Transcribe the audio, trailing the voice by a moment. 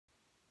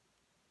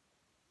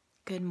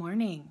Good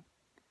morning.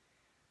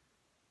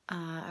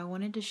 I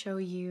wanted to show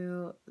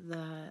you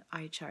the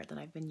eye chart that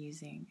I've been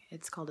using.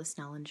 It's called a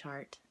Snellen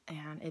chart,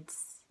 and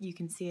you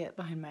can see it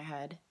behind my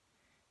head.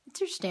 It's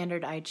your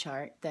standard eye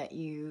chart that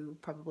you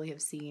probably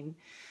have seen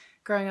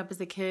growing up as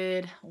a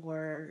kid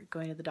or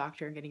going to the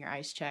doctor and getting your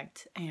eyes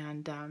checked.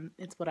 And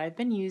it's what I've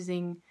been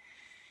using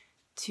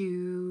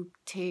to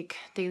take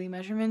daily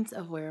measurements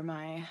of where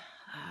my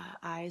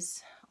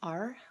eyes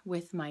are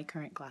with my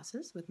current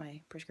glasses, with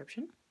my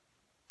prescription.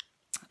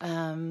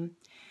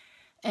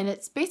 And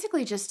it's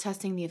basically just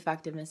testing the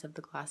effectiveness of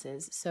the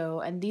glasses.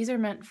 And these are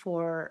meant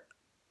for,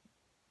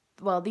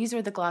 these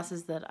are the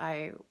glasses that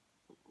I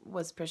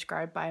was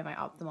prescribed by my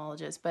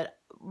ophthalmologist, but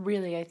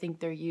really I think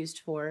they're used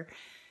for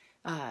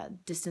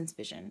distance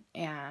vision.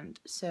 And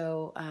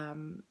so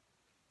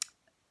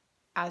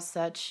as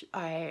such,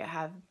 I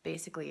have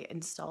basically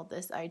installed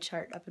this eye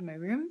chart up in my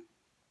room.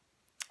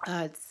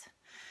 It's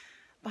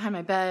behind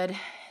my bed.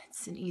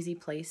 It's an easy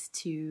place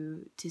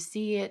to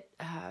see it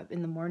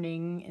in the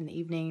morning, in the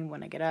evening,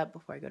 when I get up,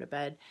 before I go to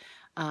bed.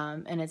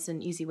 And it's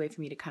an easy way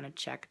for me to kind of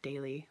check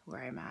daily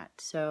where I'm at.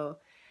 So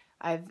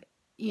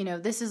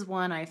this is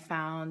one I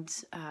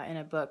found in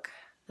a book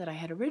that I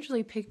had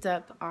originally picked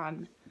up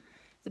on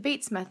the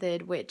Bates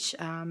method, which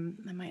I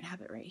might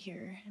have it right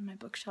here in my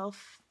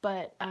bookshelf.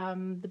 But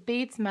the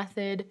Bates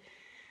method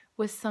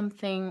was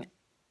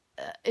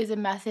is a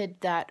method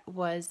that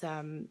was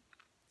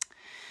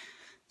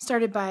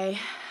started by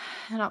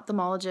an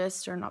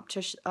ophthalmologist or an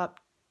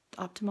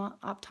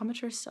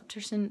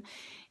optometrist.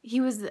 He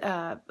was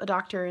a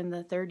doctor in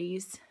the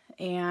 30s,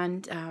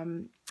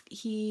 and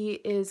he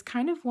is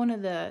kind of one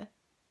of the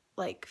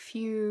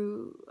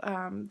few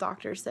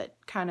doctors that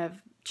kind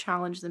of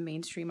challenged the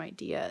mainstream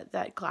idea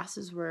that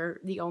glasses were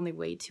the only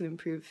way to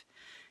improve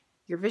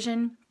your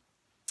vision.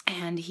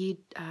 And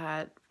he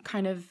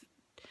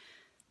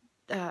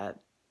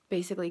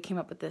basically came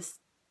up with this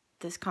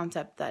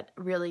concept that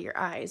really your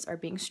eyes are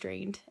being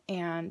strained,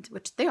 and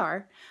which they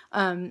are,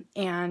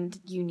 and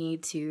you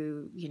need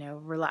to,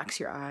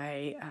 relax your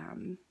eye.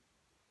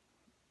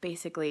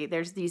 Basically,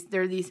 there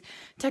are these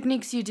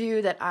techniques you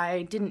do that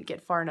I didn't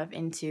get far enough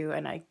into,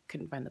 and I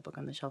couldn't find the book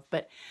on the shelf,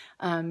 but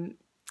I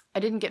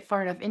didn't get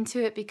far enough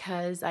into it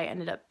because I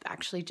ended up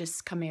actually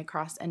just coming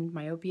across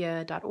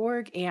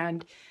endmyopia.org,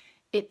 and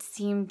it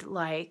seemed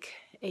like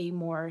a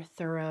more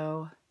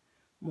thorough,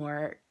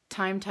 more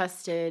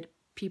time-tested,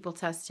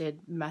 people-tested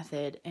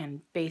method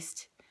and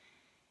based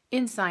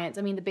in science.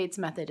 I mean, the Bates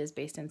method is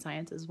based in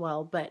science as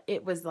well, but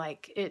it was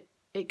it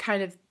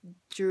kind of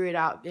drew it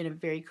out in a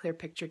very clear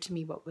picture to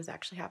me what was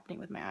actually happening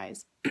with my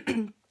eyes,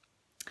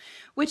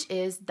 which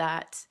is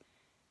that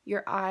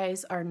your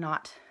eyes are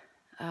not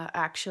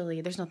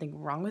actually, there's nothing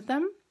wrong with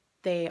them.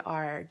 They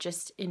are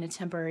just in a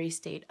temporary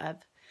state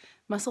of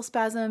muscle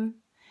spasm.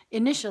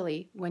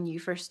 Initially, when you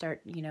first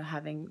start,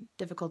 having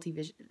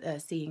difficulty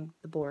seeing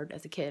the board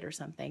as a kid or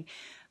something.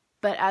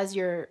 But as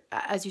you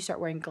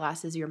start wearing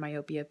glasses, your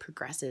myopia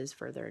progresses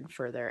further and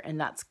further, and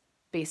that's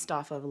based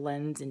off of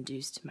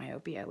lens-induced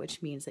myopia,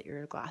 which means that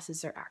your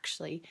glasses are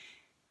actually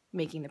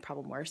making the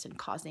problem worse and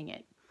causing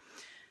it.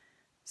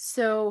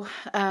 So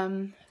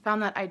found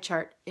that eye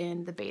chart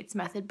in the Bates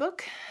Method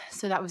book,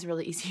 so that was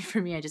really easy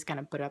for me. I just kind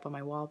of put it up on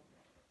my wall.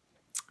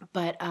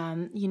 But,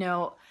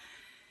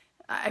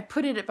 I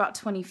put it about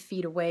 20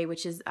 feet away,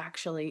 which is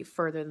actually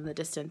further than the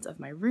distance of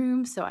my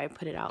room, so I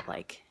put it out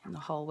in the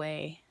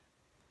hallway.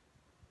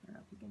 I don't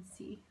know if you can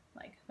see,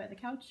 by the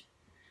couch.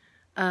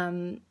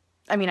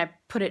 I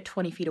put it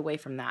 20 feet away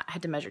from that. I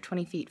had to measure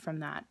 20 feet from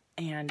that,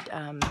 and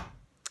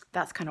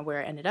that's kind of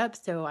where it ended up.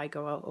 So I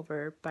go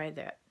over by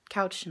the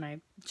couch, and I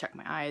check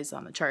my eyes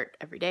on the chart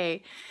every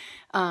day.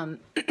 And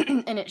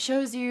it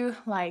shows you,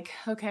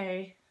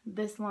 okay,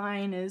 this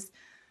line is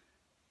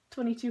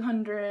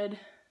 2200,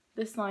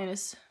 this line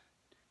is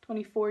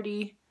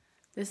 2040,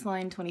 this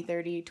line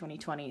 2030,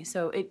 2020.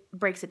 So it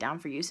breaks it down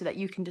for you so that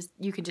you can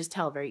just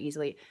tell very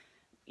easily.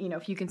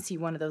 If you can see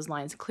one of those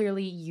lines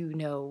clearly, you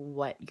know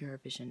what your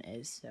vision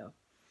is. So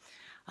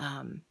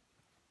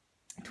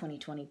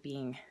 2020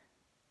 being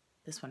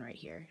this one right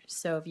here.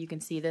 So if you can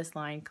see this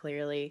line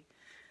clearly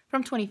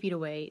from 20 feet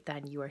away,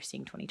 then you are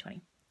seeing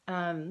 2020.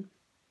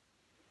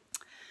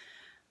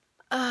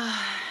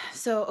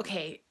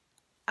 Okay,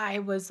 I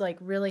was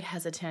really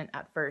hesitant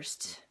at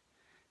first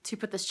to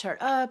put this chart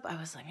up. I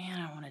was like, man,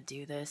 I don't want to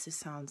do this. This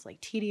sounds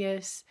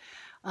tedious.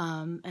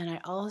 And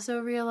I also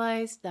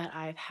realized that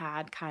I've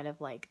had kind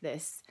of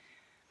this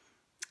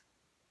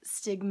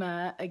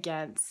stigma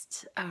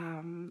against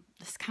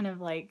this kind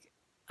of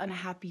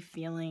unhappy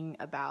feeling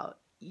about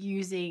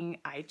using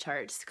eye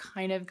charts,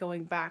 kind of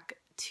going back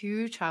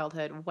to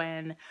childhood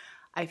when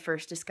I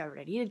first discovered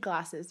I needed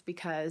glasses,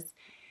 because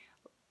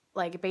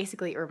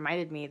basically it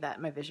reminded me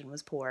that my vision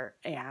was poor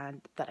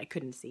and that I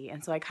couldn't see.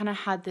 And so I kind of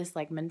had this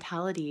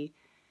mentality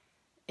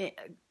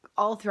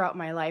all throughout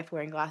my life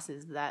wearing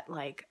glasses that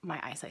my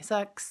eyesight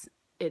sucks.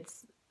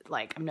 It's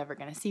I'm never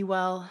going to see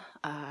well.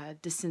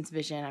 Distance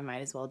vision, I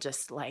might as well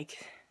just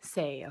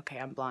say, okay,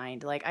 I'm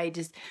blind.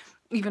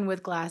 even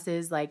with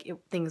glasses, like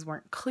things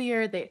weren't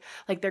clear.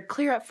 They're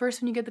clear at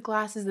first when you get the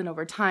glasses, and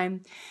over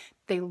time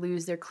they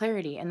lose their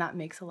clarity. And that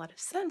makes a lot of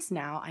sense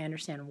now. I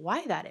understand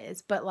why that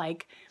is. But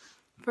like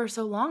for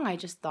so long, I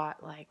just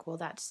thought like, well,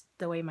 that's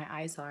the way my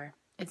eyes are.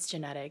 It's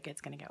genetic.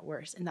 It's going to get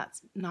worse. And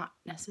that's not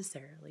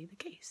necessarily the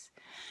case.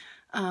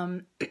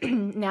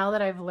 Now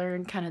that I've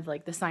learned kind of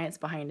like the science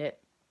behind it,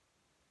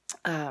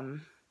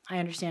 I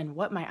understand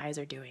what my eyes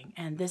are doing.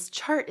 And this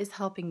chart is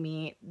helping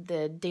me,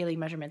 the daily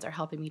measurements are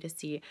helping me to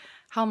see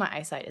how my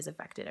eyesight is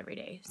affected every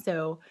day.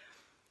 So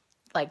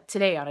like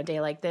today, on a day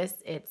like this,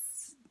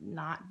 it's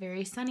not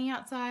very sunny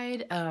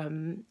outside.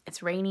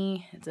 It's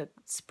rainy. It's a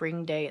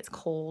spring day. It's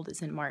cold.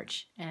 It's in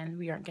March, and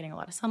we aren't getting a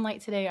lot of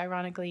sunlight today,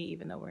 ironically,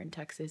 even though we're in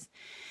Texas.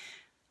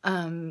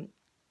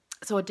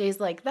 So on days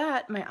like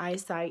that, my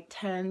eyesight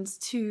tends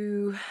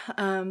to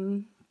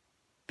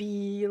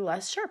be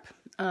less sharp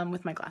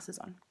with my glasses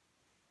on.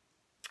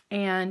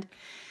 And,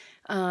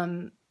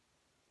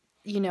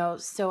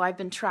 so I've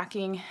been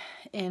tracking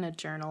in a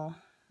journal,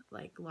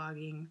 like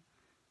logging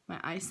my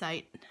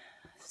eyesight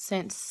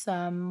since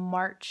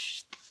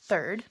March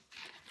 3rd.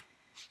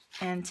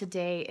 And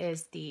today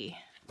is the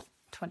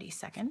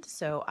 22nd.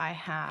 So I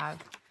have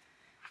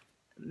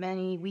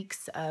many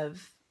weeks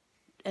of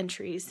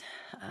entries.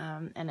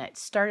 And it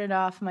started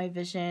off my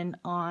vision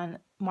on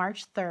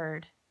March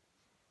 3rd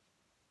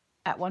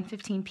at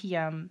 1:15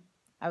 p.m.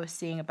 I was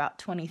seeing about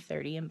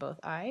 20/30 in both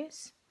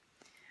eyes.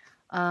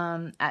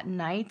 At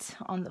night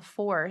on the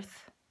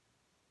 4th,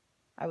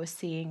 I was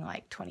seeing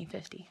like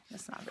 20/50.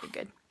 That's not very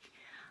good.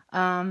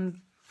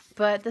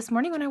 But this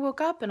morning when I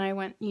woke up and I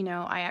went,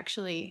 I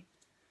actually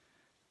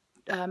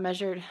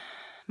measured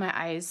my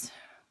eyes.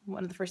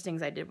 One of the first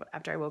things I did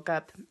after I woke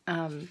up,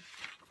 and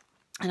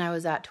I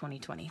was at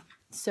 20/20.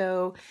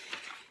 So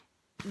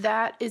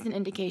that is an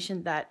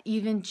indication that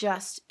even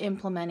just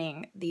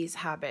implementing these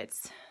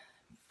habits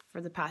for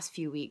the past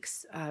few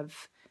weeks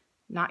of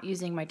not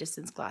using my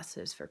distance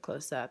glasses for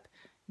close-up,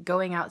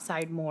 going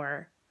outside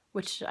more,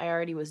 which I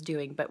already was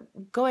doing, but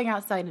going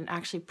outside and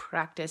actually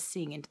practice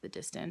seeing into the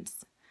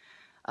distance.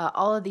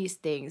 All of these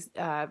things,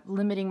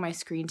 limiting my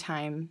screen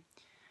time,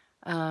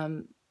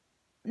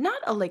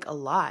 not a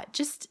lot,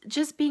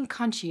 just being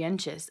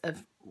conscientious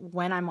of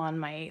when I'm on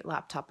my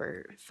laptop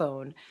or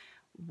phone,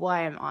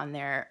 why I'm on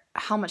there,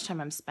 how much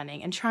time I'm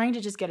spending, and trying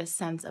to just get a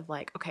sense of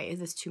like, okay, is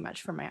this too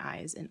much for my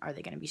eyes and are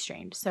they going to be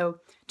strained? So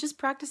just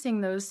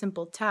practicing those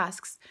simple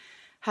tasks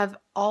have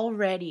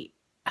already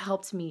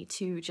helped me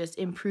to just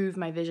improve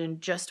my vision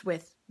just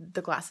with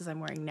the glasses I'm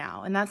wearing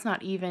now. And that's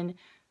not even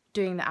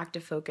doing the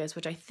active focus,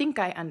 which I think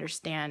I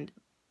understand,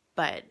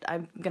 but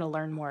I'm going to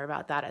learn more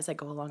about that as I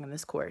go along in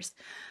this course.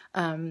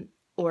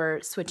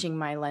 Or switching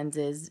my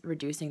lenses,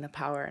 reducing the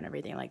power and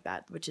everything like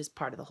that, which is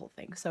part of the whole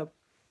thing. So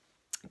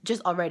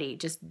just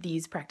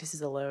these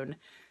practices alone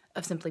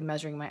of simply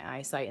measuring my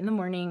eyesight in the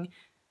morning,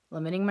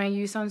 limiting my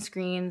use on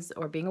screens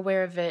or being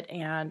aware of it,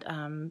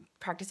 and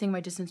practicing my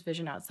distance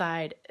vision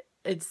outside,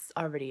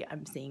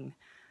 I'm seeing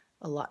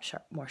a lot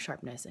more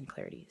sharpness and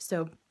clarity.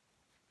 So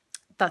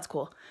that's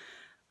cool.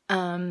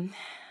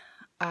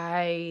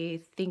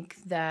 I think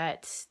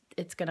that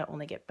it's going to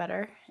only get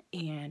better,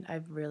 and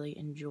I've really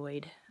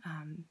enjoyed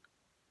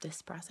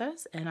this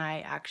process, and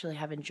I actually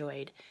have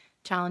enjoyed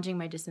challenging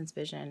my distance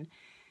vision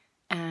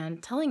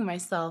and telling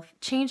myself,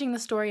 changing the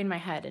story in my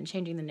head and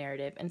changing the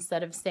narrative.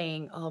 Instead of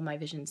saying, oh, my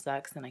vision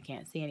sucks and I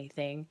can't see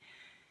anything,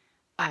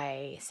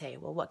 I say,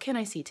 well, what can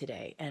I see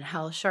today and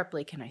how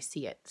sharply can I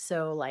see it?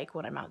 So like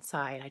when I'm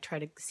outside, I try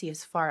to see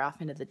as far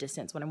off into the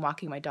distance. When I'm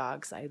walking my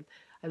dogs, I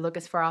look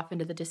as far off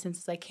into the distance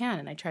as I can,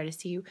 and I try to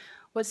see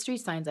what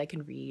street signs I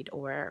can read,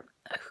 or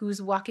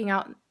who's walking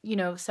out,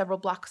 several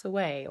blocks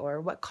away,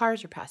 or what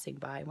cars are passing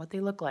by and what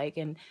they look like.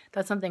 And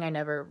that's something I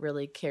never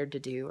really cared to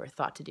do or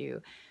thought to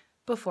do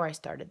before I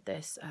started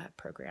this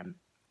program.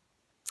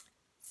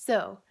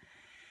 So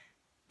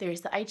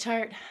there's the eye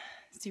chart,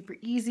 super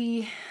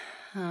easy.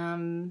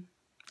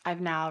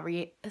 I've now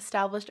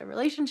re-established a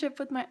relationship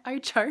with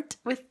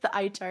the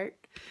eye chart.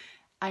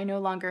 I no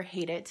longer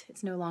hate it.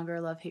 It's no longer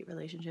a love-hate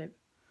relationship.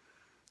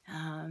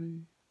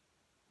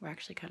 We're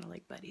actually kind of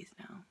like buddies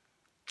now.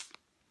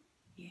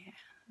 Yeah,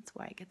 that's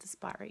why I get the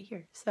spot right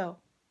here. So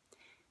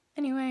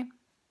anyway,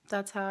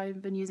 that's how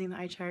I've been using the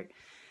eye chart.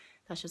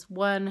 That's just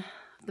one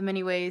of the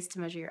many ways to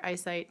measure your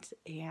eyesight,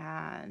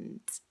 and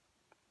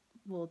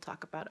we'll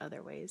talk about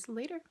other ways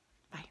later.